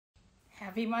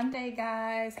Happy Monday,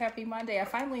 guys. Happy Monday. I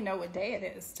finally know what day it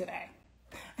is today.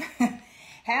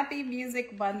 Happy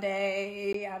Music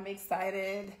Monday. I'm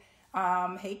excited.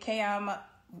 Hey, Cam.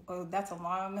 Oh, that's a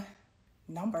long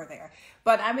number there.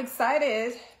 But I'm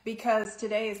excited because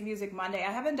today is Music Monday.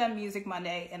 I haven't done Music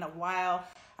Monday in a while.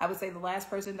 I would say the last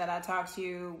person that I talked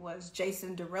to was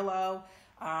Jason Derulo.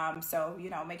 So,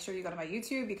 make sure you go to my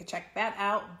YouTube. You can check that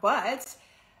out. But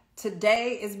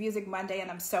today is Music Monday,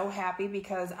 and I'm so happy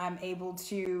because I'm able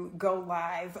to go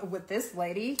live with this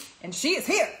lady, and she is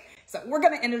here. So we're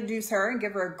going to introduce her and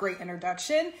give her a great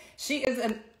introduction. She is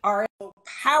an art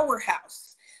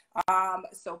powerhouse.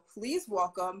 So please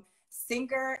welcome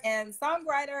singer and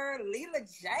songwriter Leela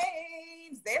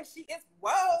James. There she is.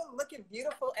 Whoa, looking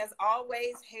beautiful as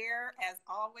always. Hair as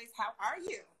always. How are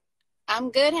you?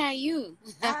 I'm good. How are you?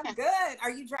 I'm good. Are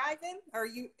you driving or are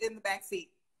you in the back seat?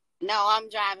 No, I'm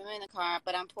driving in the car,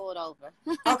 but I'm pulled over.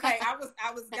 Okay, I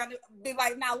was gonna be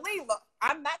like, now Leela,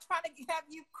 I'm not trying to have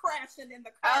you crashing in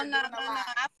the car. Oh no.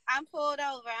 I'm pulled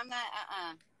over. I'm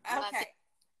not.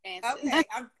 Okay.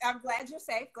 I'm glad you're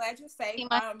safe. Glad you're safe.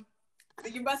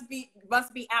 You must be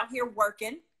out here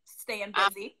working, staying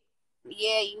busy.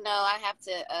 Yeah, I have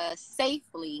to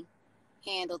safely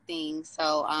handle things.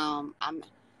 So I'm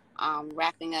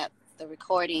wrapping up the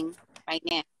recording right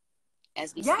now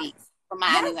as we speak. For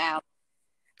my new album.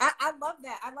 I love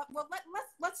that.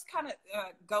 Let's kind of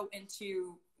go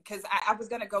into, because I was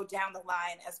going to go down the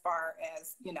line as far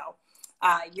as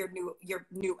your new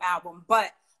album,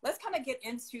 but let's kind of get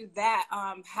into that.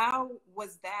 How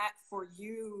was that for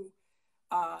you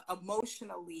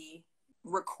emotionally,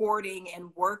 recording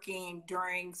and working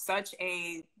during such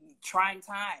a trying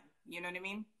time? You know what I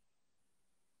mean?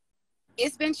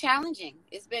 It's been challenging.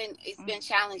 It's been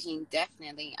challenging,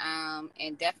 definitely,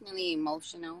 and definitely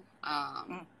emotional.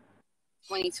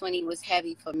 2020 was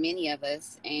heavy for many of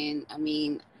us, and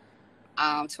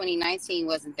 2019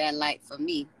 wasn't that light for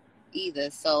me either.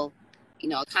 So,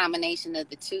 a combination of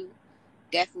the two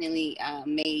definitely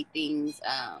made things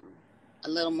a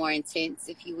little more intense,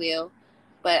 if you will.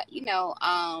 But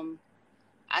I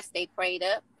stay prayed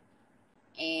up,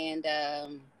 and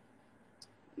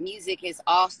music is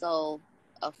also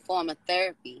a form of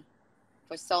therapy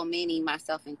for so many,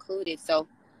 myself included. So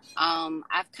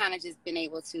I've kind of just been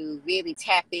able to really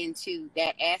tap into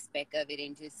that aspect of it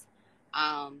and just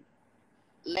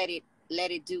let it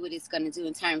do what it's going to do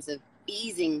in terms of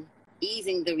easing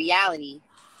the reality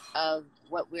of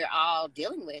what we're all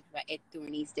dealing with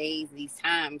during these days, these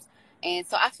times. And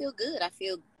so I feel good. I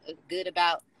feel good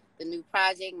about the new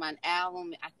project, my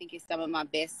album. I think it's some of my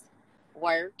best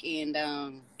work, and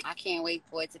I can't wait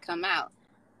for it to come out.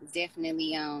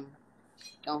 Definitely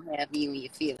gonna have you in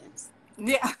your feelings.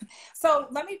 Yeah. So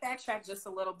let me backtrack just a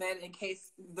little bit in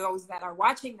case those that are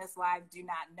watching this live do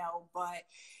not know, but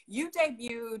you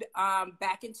debuted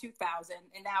back in 2000,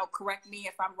 and now correct me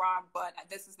if I'm wrong, but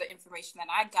this is the information that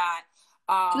I got.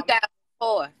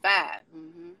 2004, 5.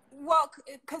 Mm-hmm. Well,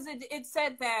 because it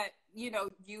said that,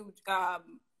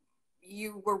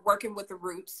 you were working with the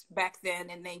Roots back then,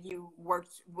 and then you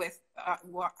worked with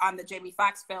on the Jamie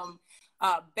Foxx film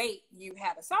Bait. You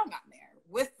had a song on there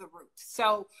with the Roots.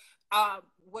 So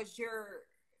were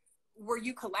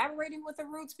you collaborating with the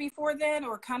Roots before then,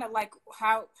 or kind of like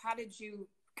how did you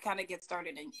kind of get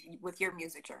started with your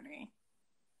music journey?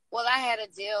 Well, I had a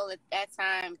deal at that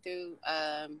time through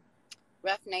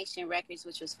Rough Nation Records,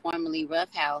 which was formerly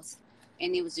Rough House,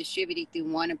 and it was distributed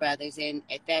through Warner Brothers. And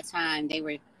at that time, they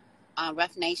were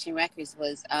Rough Nation Records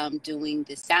was doing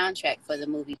the soundtrack for the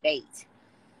movie Bait.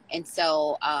 And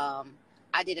so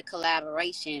I did a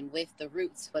collaboration with the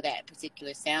Roots for that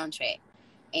particular soundtrack.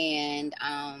 And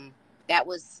that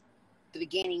was the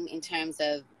beginning in terms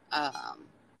of,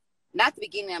 not the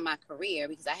beginning of my career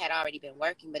because I had already been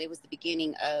working, but it was the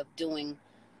beginning of doing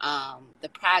the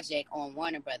project on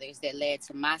Warner Brothers that led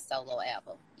to my solo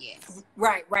album. Yes.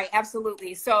 Right.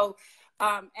 Absolutely. So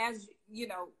as you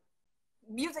know,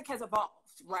 music has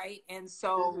evolved, right? And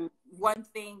so one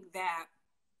thing that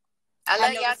I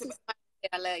love y'all too.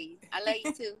 I love you. I love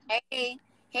you too. Hey,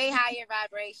 higher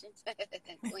vibrations.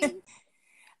 Queen.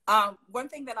 One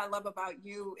thing that I love about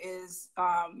you is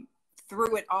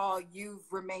through it all,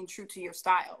 you've remained true to your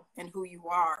style and who you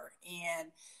are,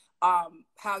 and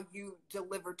how you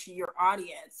deliver to your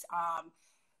audience.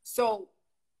 So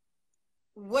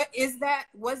what is that?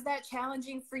 Was that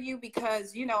challenging for you?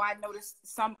 Because, I noticed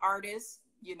some artists,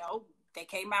 they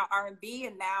came out R&B,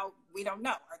 and now we don't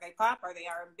know. Are they pop? Are they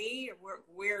R&B? Or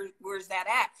where's that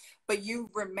at? But you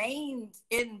remained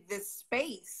in this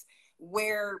space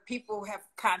where people have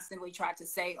constantly tried to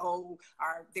say, oh,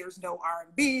 there's no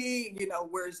R&B,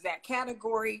 where's that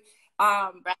category?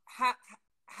 Right.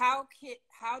 How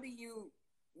do you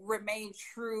remain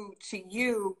true to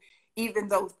you even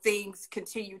though things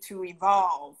continue to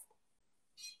evolve?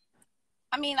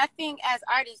 I mean, I think as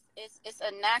artists, it's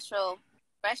a natural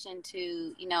expression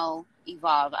to,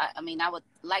 evolve. I mean, I would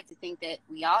like to think that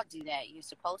we all do that. You're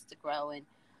supposed to grow and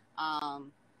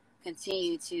um,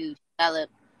 continue to develop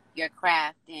your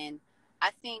craft. And I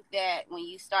think that when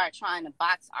you start trying to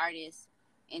box artists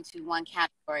into one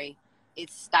category,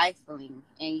 it's stifling,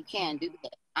 and you can't do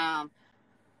that.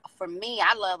 For me,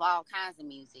 I love all kinds of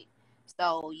music,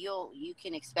 so you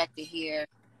can expect to hear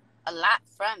a lot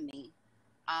from me.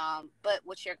 But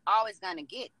what you're always going to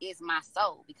get is my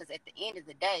soul, because at the end of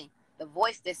the day, the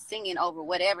voice that's singing over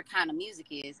whatever kind of music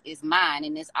is mine,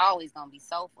 and it's always going to be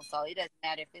soulful. So it doesn't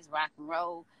matter if it's rock and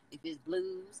roll, if it's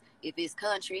blues, if it's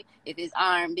country, if it's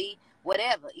R&B,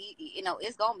 whatever.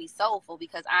 It's going to be soulful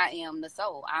because I am the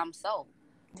soul. I'm soul.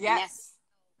 Yes.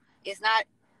 It's not,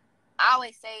 I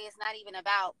always say it's not even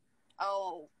about,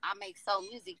 oh, I make soul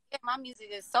music. Yeah, my music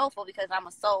is soulful because I'm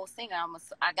a soul singer.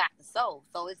 I got the soul.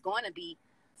 So it's going to be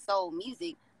soul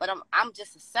music, but I'm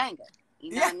just a singer.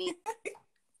 You know what I mean?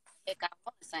 Heck, I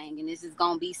want to sing, and this is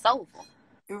gonna be soulful.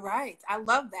 Right. I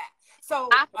love that. So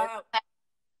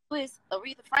was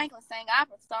Aretha Franklin sang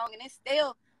opera song, and it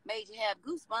still made you have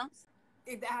goosebumps.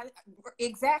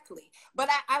 Exactly. But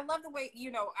I love the way,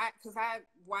 because I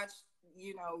watched,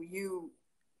 you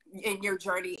in your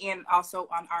journey, and also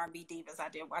on R&B Divas. I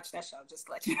did watch that show, just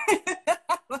to let you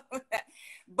I love that.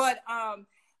 But I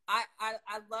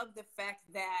love the fact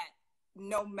that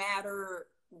no matter,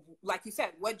 like you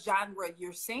said, what genre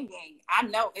you're singing, I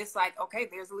know it's like, okay,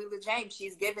 there's Leela James.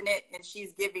 She's giving it, and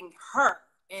she's giving her.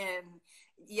 And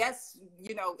yes,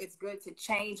 it's good to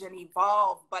change and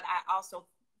evolve, but I also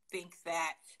think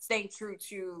that staying true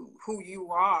to who you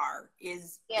are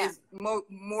is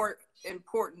more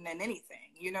important than anything.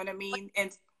 You know what I mean?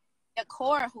 And the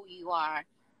core of who you are,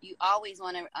 you always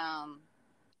want to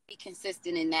be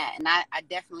consistent in that. And I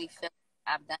definitely feel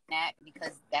I've done that,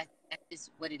 because that's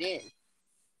just what it is.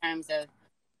 In terms of,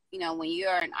 when you're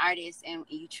an artist and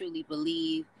you truly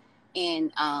believe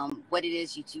in what it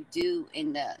is you do,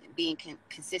 and being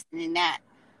consistent in that,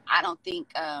 I don't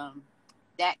think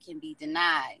that can be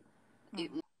denied.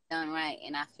 It was done right.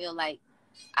 And I feel like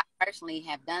I personally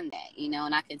have done that,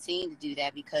 and I continue to do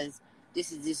that, because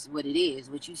this is just what it is.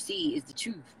 What you see is the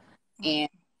truth. And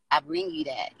I bring you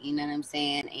that, you know what I'm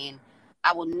saying? And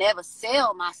I will never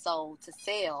sell my soul to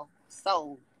sell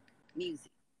soul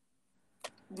music.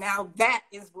 Now that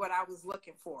is what I was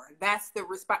looking for. That's the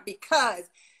response, because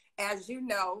as you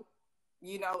know,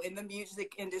 in the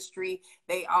music industry,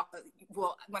 they are,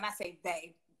 well, when I say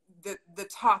they, the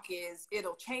talk is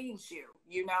it'll change you,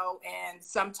 and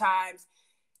sometimes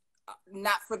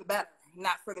not for the better,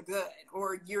 not for the good,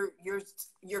 or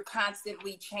you're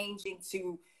constantly changing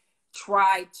to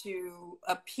try to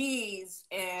appease,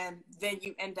 and then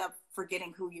you end up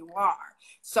forgetting who you are.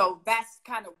 So that's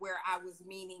kind of where I was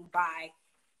meaning by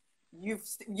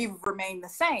you've remained the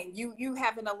same. You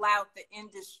haven't allowed the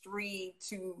industry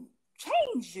to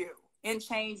change you and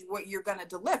change what you're going to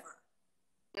deliver.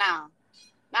 No,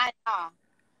 not at all.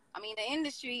 I mean, the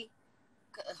industry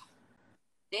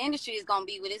is going to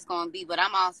be what it's going to be, but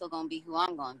I'm also going to be who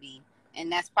I'm going to be. And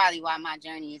that's probably why my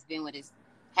journey has been what it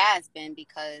has been,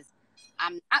 because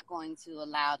I'm not going to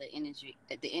allow the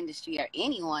industry or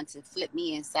anyone to flip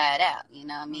me inside out. You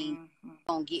know what I mean? Mm-hmm.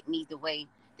 Don't get me the way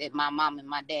that my mom and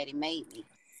my daddy made me.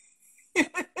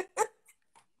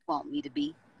 Want me to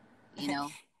be,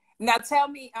 Now tell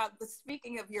me,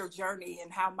 speaking of your journey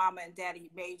and how mama and daddy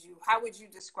made you, how would you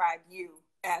describe you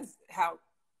as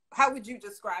how would you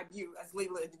describe you as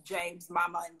Leela James,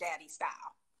 mama and daddy style?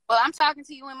 Well, I'm talking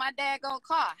to you in my daggone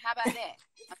car. How about that?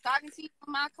 I'm talking to you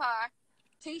in my car,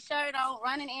 t-shirt on,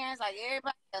 running errands like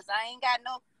everybody else. I ain't got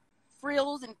no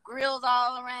frills and grills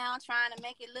all around trying to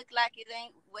make it look like it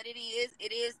ain't what it is.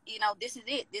 It is, this is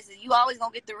it. This is, you always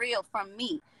gonna get the real from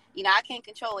me. I can't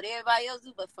control what everybody else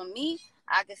do, but for me,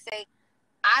 I could say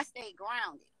I stay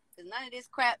grounded, because none of this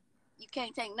crap, you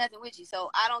can't take nothing with you. So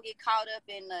I don't get caught up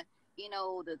in the,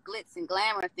 the glitz and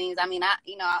glamour things. I mean, I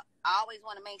always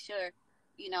want to make sure,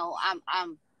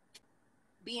 I'm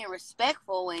being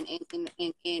respectful and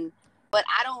but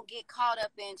I don't get caught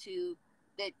up into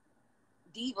the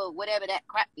diva, whatever that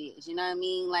crap is. You know what I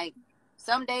mean? Like,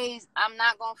 some days I'm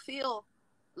not gonna feel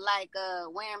like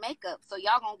wearing makeup, so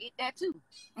y'all gonna get that too.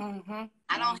 Mm-hmm.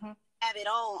 I don't have it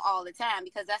on all the time,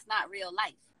 because that's not real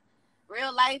life.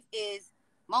 Real life is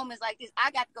moments like this. I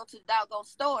got to go to the doggone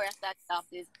store and start off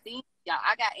this thing, y'all.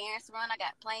 I got errands to run, I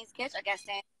got planes catch, I got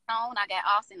stand on, I got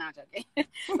Austin. I'm joking.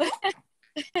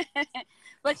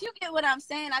 But you get what I'm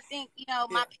saying. I think, Yeah.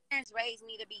 my parents raised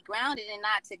me to be grounded and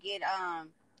not to get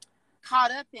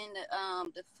caught up in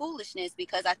the foolishness,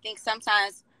 because I think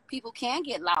sometimes people can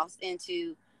get lost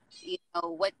into,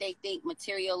 what they think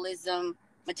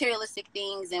materialistic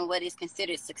things and what is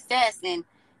considered success, and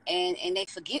they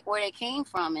forget where they came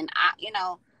from. And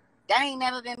that ain't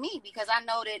never been me, because I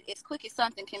know that as quick as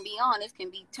something can be on, it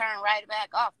can be turned right back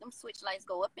off. Them switch lights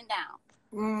go up and down.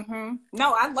 Mm-hmm.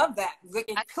 No, I love that.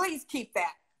 Please keep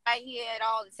that. I hear it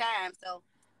all the time. So,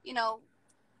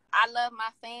 I love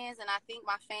my fans, and I think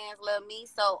my fans love me.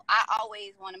 So I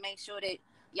always want to make sure that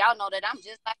y'all know that I'm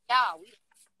just like y'all.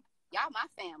 Y'all my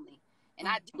family, and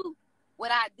I do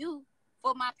what I do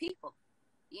for my people.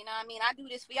 You know what I mean? I do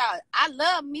this for y'all. I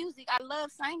love music. I love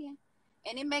singing,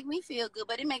 and it make me feel good.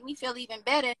 But it make me feel even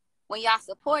better when y'all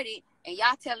support it and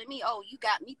y'all telling me, "Oh, you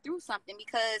got me through something,"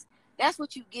 because that's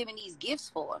what you giving these gifts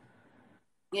for.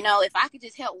 If I could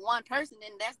just help one person,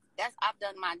 then that's I've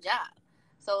done my job.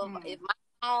 So if my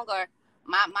song or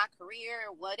my career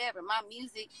or whatever, my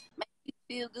music makes you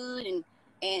feel good,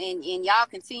 and y'all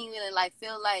continue to like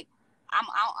feel like I'm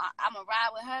gonna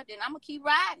ride with her, then I'm gonna keep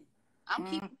riding. I'm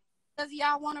keep because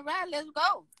y'all want to ride. Let's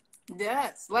go.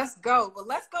 Yes, let's go. Well,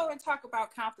 let's go and talk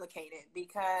about complicated,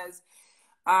 because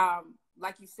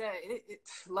like you said,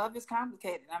 love is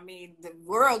complicated. I mean, the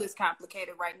world is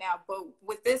complicated right now, but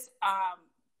with this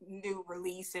new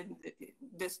release and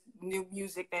this new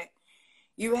music that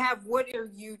you have, what are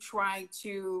you trying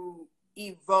to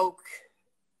evoke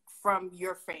from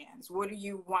your fans? What do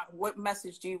you want? What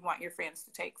message do you want your fans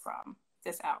to take from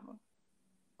this album?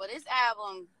 Well, this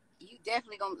album, you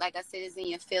definitely gonna, like I said, it's in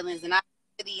your feelings, and I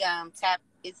really I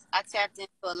tapped into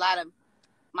a lot of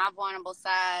my vulnerable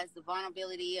sides, the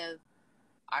vulnerability of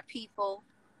our people.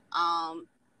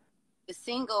 The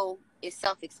single is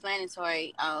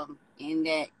self-explanatory, in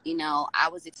that I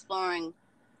was exploring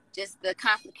just the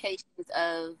complications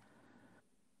of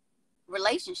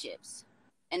relationships,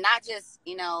 and not just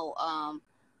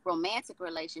romantic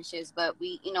relationships, but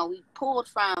we pulled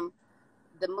from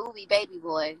the movie Baby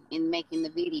Boy in making the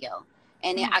video,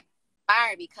 and I got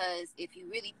inspired because if you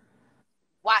really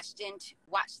watched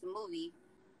the movie,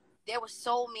 there were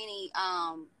so many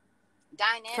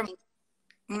dynamics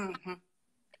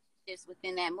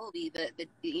within that movie.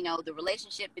 The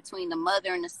relationship between the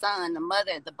mother and the son,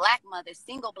 the black mother,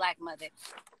 single black mother,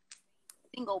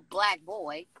 single black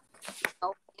boy,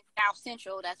 in South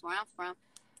Central, that's where I'm from.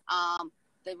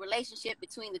 The relationship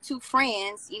between the two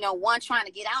friends, one trying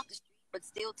to get out the street but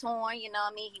still torn, you know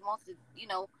what I mean? He wants to,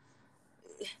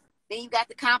 then you got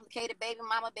the complicated baby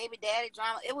mama, baby daddy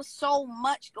drama. It was so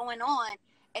much going on,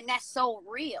 and that's so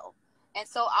real. And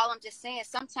so all I'm just saying,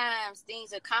 sometimes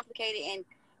things are complicated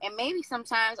and maybe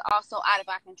sometimes also out of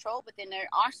our control, but then there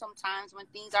are some times when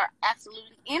things are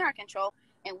absolutely in our control,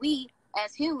 and we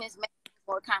as humans make it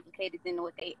more complicated than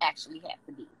what they actually have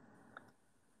to be.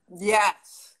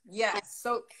 Yes.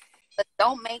 So, but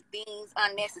don't make things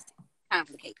unnecessarily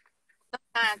complicated.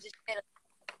 Sometimes just let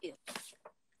it.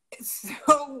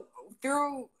 So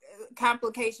through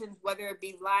complications, whether it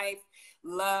be life,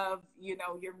 love,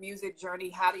 your music journey,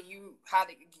 how do you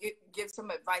give some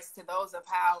advice to those of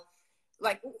how,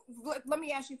 like, let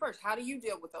me ask you first, how do you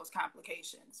deal with those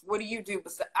complications? What do you do?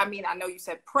 I mean, I know you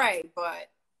said pray, but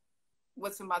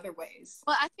what's some other ways?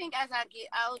 Well, I think as I get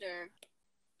older,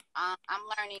 I'm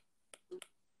learning to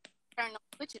turn those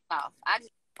switches off. I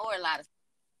just ignore a lot of stuff.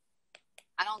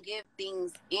 I don't give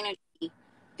things energy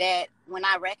that when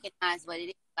I recognize what it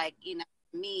is, like,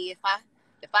 me, if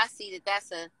I see that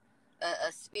that's a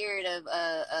spirit of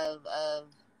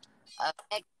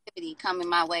activity coming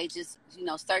my way, just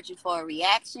searching for a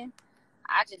reaction,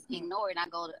 I just ignore it.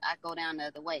 And I go down the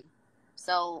other way.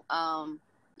 So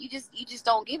you just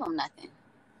don't give them nothing.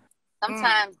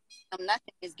 Sometimes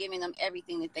nothing is giving them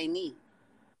everything that they need.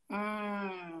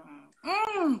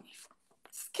 Can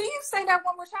you say that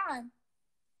one more time?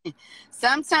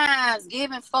 Sometimes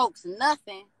giving folks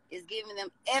nothing is giving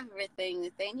them everything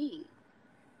that they need.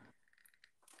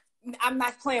 I'm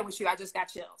not playing with you. I just got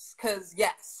chills. Because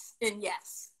yes, and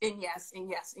yes, and yes, and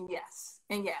yes, and yes,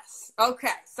 and yes. Okay,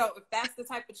 so if that's the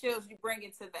type of chills you bring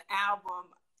into the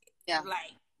album,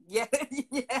 like, yes,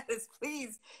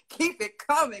 please keep it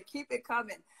coming. Keep it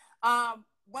coming.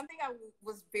 One thing I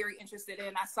was very interested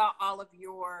in, I saw all of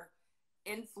your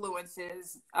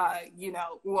influences. I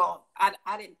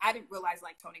didn't realize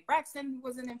like Toni Braxton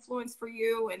was an influence for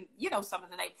you, and some of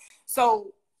the names.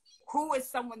 So who is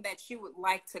someone that you would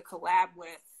like to collab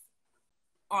with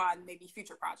on maybe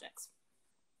future projects?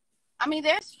 I mean,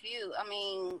 there's few. I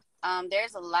mean,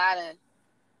 there's a lot of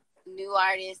new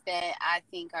artists that I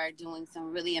think are doing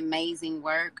some really amazing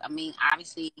work. I mean,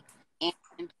 obviously,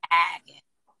 Anderson .Paak and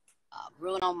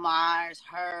Bruno Mars,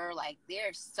 her, like,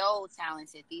 they're so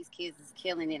talented. These kids is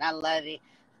killing it. I love it.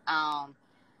 Um,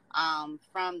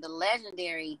 from the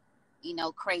legendary,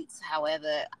 crates,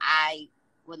 however, I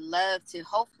would love to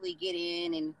hopefully get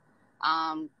in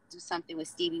and do something with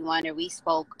Stevie Wonder. We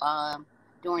spoke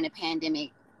during the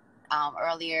pandemic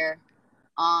earlier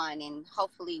on, and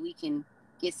hopefully we can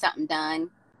get something done.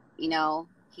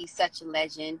 He's such a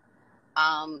legend.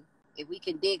 If we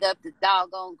can dig up the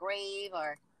doggone grave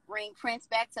or bring Prince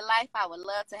back to life, I would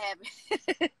love to have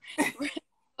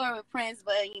with Prince,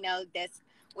 but that's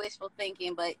wishful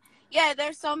thinking. But yeah,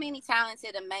 there's so many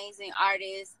talented, amazing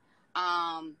artists,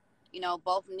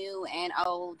 both new and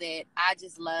old, that I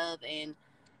just love. And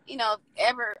if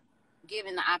ever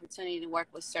given the opportunity to work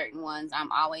with certain ones,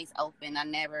 I'm always open. I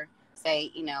never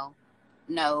say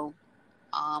no.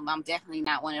 I'm definitely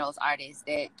not one of those artists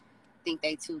that think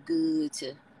they too good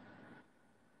to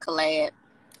collab.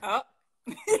 Oh.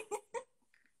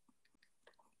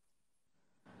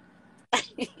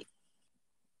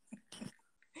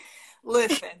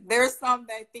 Listen, there's some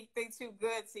that think they too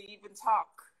good to even talk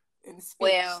and speak.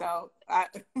 Well, so I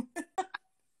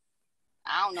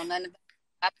don't know nothing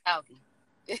about talking.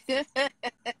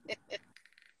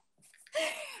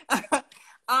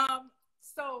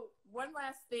 So one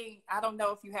last thing, I don't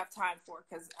know if you have time for,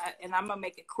 and I'm gonna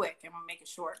make it quick. I'm gonna make it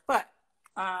short, but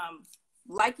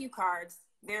like you cards,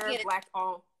 they're Black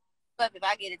owned. But if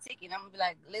I get a ticket, I'm gonna be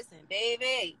like, listen,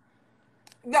 baby.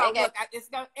 No, look,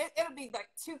 it'll be like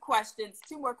two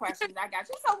more questions. I got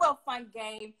you. It's a little fun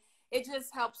game. It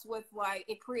just helps with, like,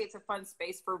 it creates a fun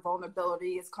space for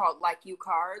vulnerability. It's called Like You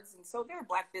Cards, and so they're a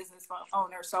Black business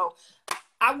owner. So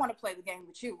I want to play the game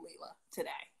with you, Leela, today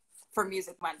for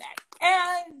Music Monday.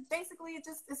 And basically, it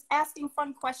just is asking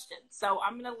fun questions. So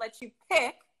I'm gonna let you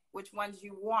pick which ones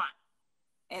you want,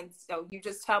 and so you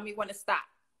just tell me when to stop.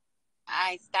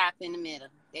 I stop in the middle.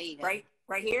 There you go.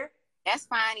 Right here. That's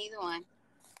fine. Either one.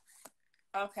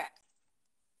 Okay.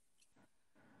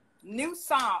 New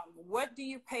song. What do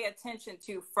you pay attention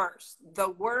to first? The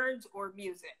words or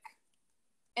music?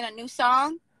 In a new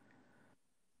song?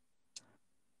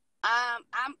 I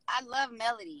love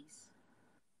melodies.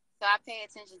 So I pay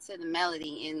attention to the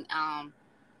melody, and I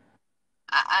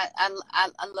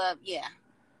love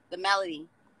the melody.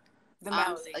 The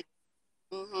melody.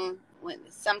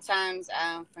 Sometimes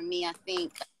for me, I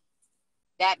think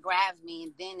that grabs me,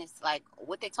 and then it's like,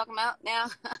 what they talking about now?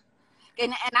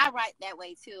 and I write that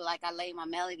way too. Like, I lay my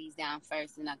melodies down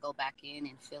first, and I go back in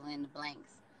and fill in the blanks.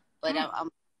 But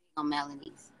I'm on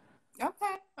melodies.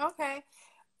 Okay.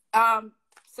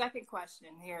 Second question.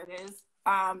 Here it is.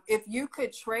 If you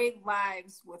could trade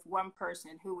lives with one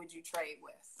person, who would you trade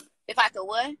with? If I could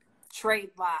what?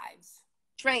 Trade lives.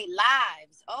 Trade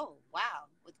lives. Oh, wow.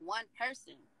 With one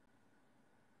person.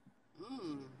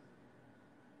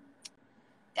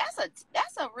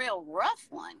 That's a real rough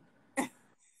one.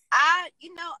 I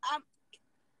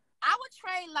would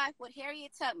trade life with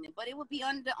Harriet Tubman, but it would be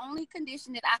under the only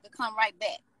condition that I could come right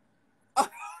back.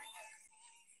 Okay.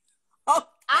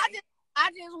 I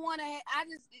just want to.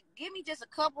 Give me just a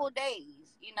couple of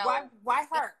days. Why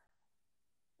her?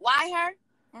 Why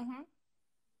her? Mm-hmm.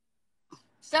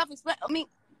 Self-explanatory. I mean,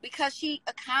 because she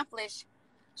accomplished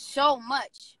so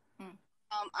much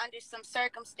under some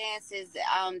circumstances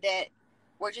that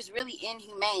were just really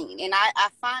inhumane. And I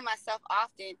find myself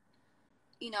often,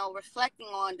 reflecting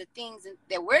on the things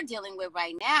that we're dealing with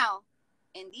right now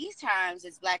in these times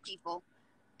as Black people,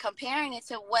 comparing it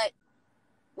to what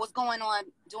was going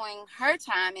on during her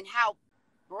time and how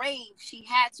brave she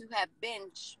had to have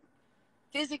been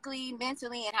physically,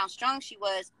 mentally, and how strong she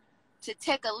was to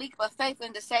take a leap of faith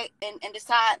and to say and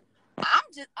decide, I'm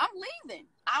leaving.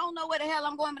 I don't know where the hell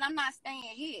I'm going, but I'm not staying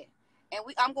here. And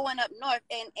I'm going up north.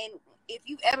 And if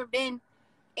you've ever been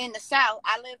in the South,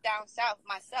 I live down south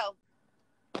myself,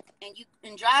 and you've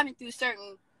been driving through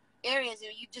certain areas,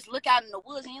 and you just look out in the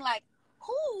woods, and you're like,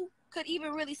 who could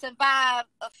even really survive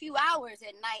a few hours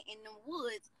at night in the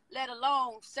woods, let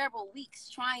alone several weeks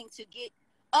trying to get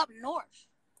up north,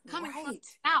 coming from the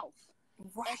south?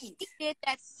 Right. And she did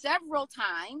that several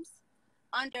times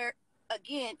under,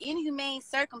 again, inhumane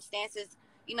circumstances.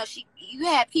 You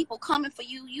had people coming for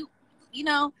you.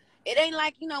 It ain't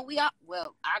like, we are,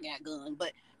 well, I got a gun,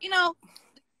 but,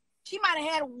 she might have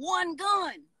had one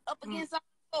gun up against our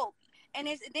folk. And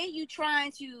then you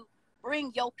trying to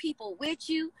bring your people with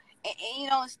you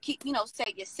and keep,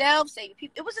 save yourself, save your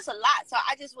people. It was just a lot. So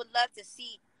I just would love to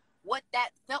see what that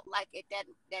felt like at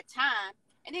that time.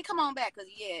 And then come on back,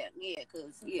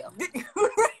 because.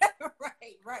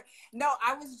 Right. No,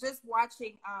 I was just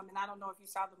watching, and I don't know if you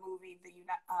saw the movie, the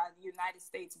United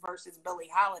States versus Billie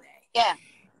Holiday. Yeah.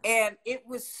 And it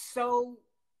was so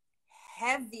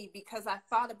heavy because I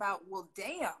thought about, well,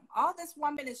 damn, all this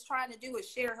woman is trying to do is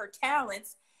share her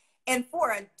talents, and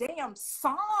for a damn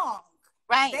song,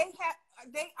 right?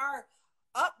 They are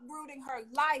uprooting her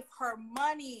life, her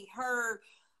money, her.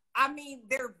 I mean,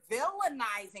 they're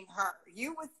villainizing her.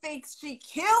 You would think she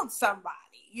killed somebody.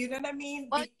 You know what I mean?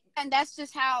 Well, and that's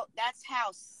how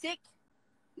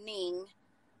sickening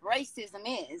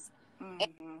racism is,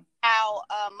 and how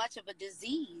much of a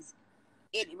disease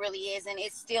it really is, and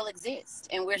it still exists,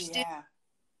 and we're still.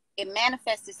 It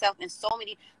manifests itself in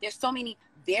there's so many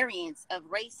variants of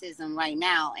racism right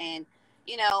now, and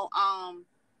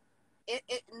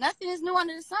nothing is new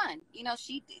under the sun.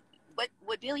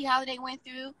 What Billie Holiday went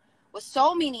through, what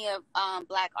so many of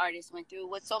Black artists went through,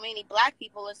 what so many Black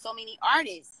people and so many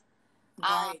artists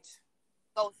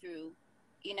go through,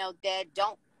 that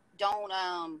don't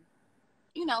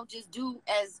just do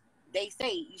as they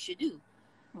say you should do.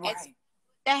 Right. And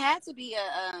that had to be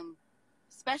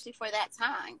especially for that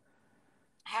time,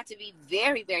 had to be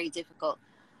very, very difficult.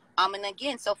 And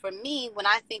again, so for me, when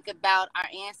I think about our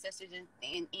ancestors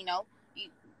and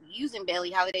using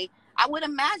Billie Holiday, I would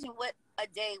imagine what a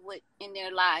day would in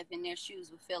their life, in their shoes,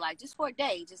 would feel like, just for a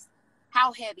day, just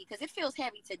how heavy, because it feels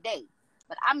heavy today.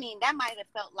 But I mean, that might have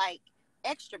felt like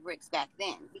extra bricks back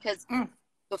then, because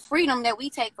the freedom that we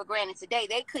take for granted today,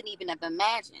 they couldn't even have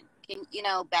imagined.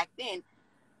 Back then,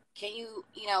 can you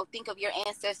think of your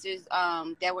ancestors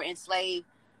that were enslaved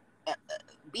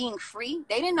being free?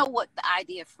 They didn't know what the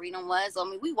idea of freedom was. I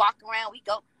mean, we walk around, we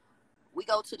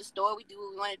go to the store, we do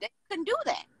what we wanted. They couldn't do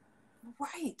that.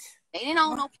 Right. They didn't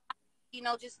own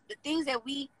no, just the things that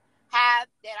we have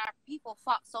that our people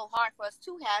fought so hard for us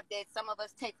to have, that some of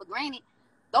us take for granted.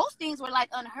 Those things were like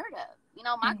unheard of.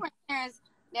 My grandparents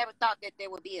never thought that there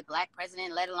would be a Black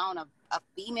president, let alone a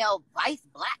female vice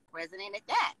Black president at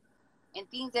that. And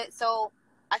things so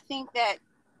I think that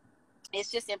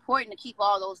it's just important to keep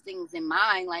all those things in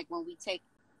mind, like when we take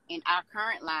in our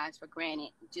current lives for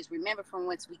granted. Just remember from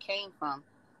whence we came from,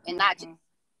 and not just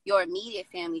your immediate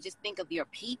family. Just think of your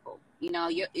people.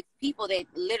 It's people that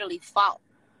literally fought,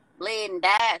 bled, and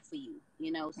died for you.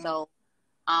 So,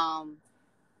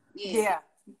 yeah.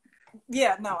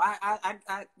 No,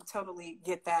 I totally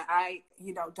get that. I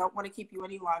don't want to keep you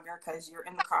any longer because you're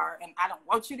in the car, and I don't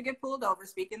want you to get pulled over.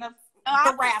 Speaking of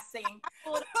harassing.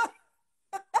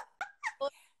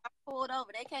 I pulled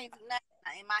over. They can't do nothing.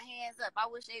 And my hands up. I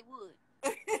wish they would.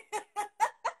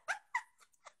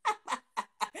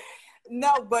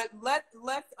 No, but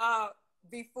let's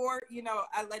before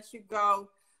I let you go,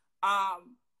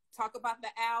 talk about the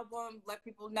album. Let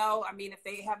people know. I mean, if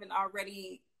they haven't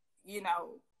already,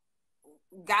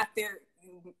 got their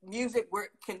music, where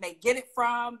can they get it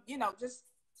from? Just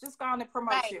go on and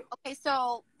promote you. Okay,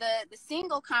 so the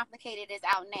single "Complicated" is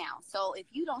out now. So if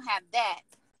you don't have that,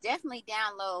 definitely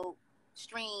download,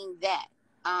 stream that.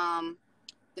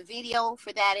 The video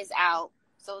for that is out.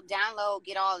 So download,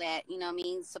 get all that,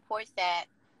 support that.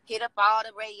 Hit up all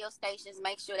the radio stations,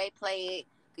 make sure they play it,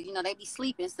 because, they be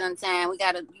sleeping sometime. We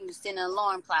got to send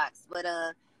alarm clocks. But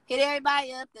hit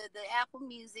everybody up, the Apple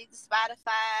Music, the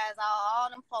Spotify's,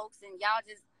 all them folks, and y'all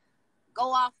just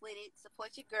go off with it.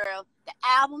 Support your girl. The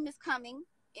album is coming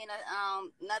in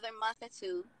another month or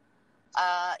two,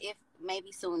 if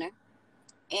maybe sooner.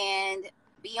 And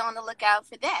be on the lookout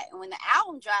for that. And when the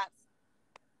album drops,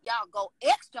 y'all go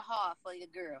extra hard for your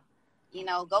girl.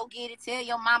 Go get it. Tell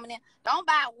your mama them. Don't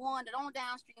buy one. Don't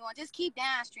downstream one. Just keep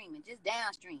downstreaming. Just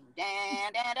downstream.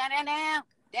 Down.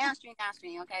 Downstream.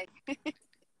 Okay.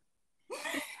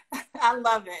 I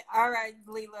love it. All right,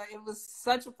 Leela. It was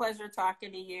such a pleasure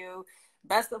talking to you.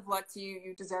 Best of luck to you.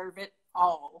 You deserve it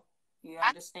all. You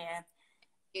understand?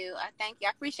 I thank you.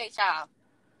 I appreciate y'all.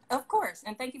 Of course.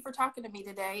 And thank you for talking to me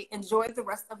today. Enjoy the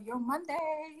rest of your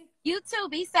Monday. You too.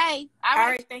 Be safe. All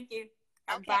right. Thank you.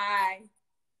 Okay. Bye.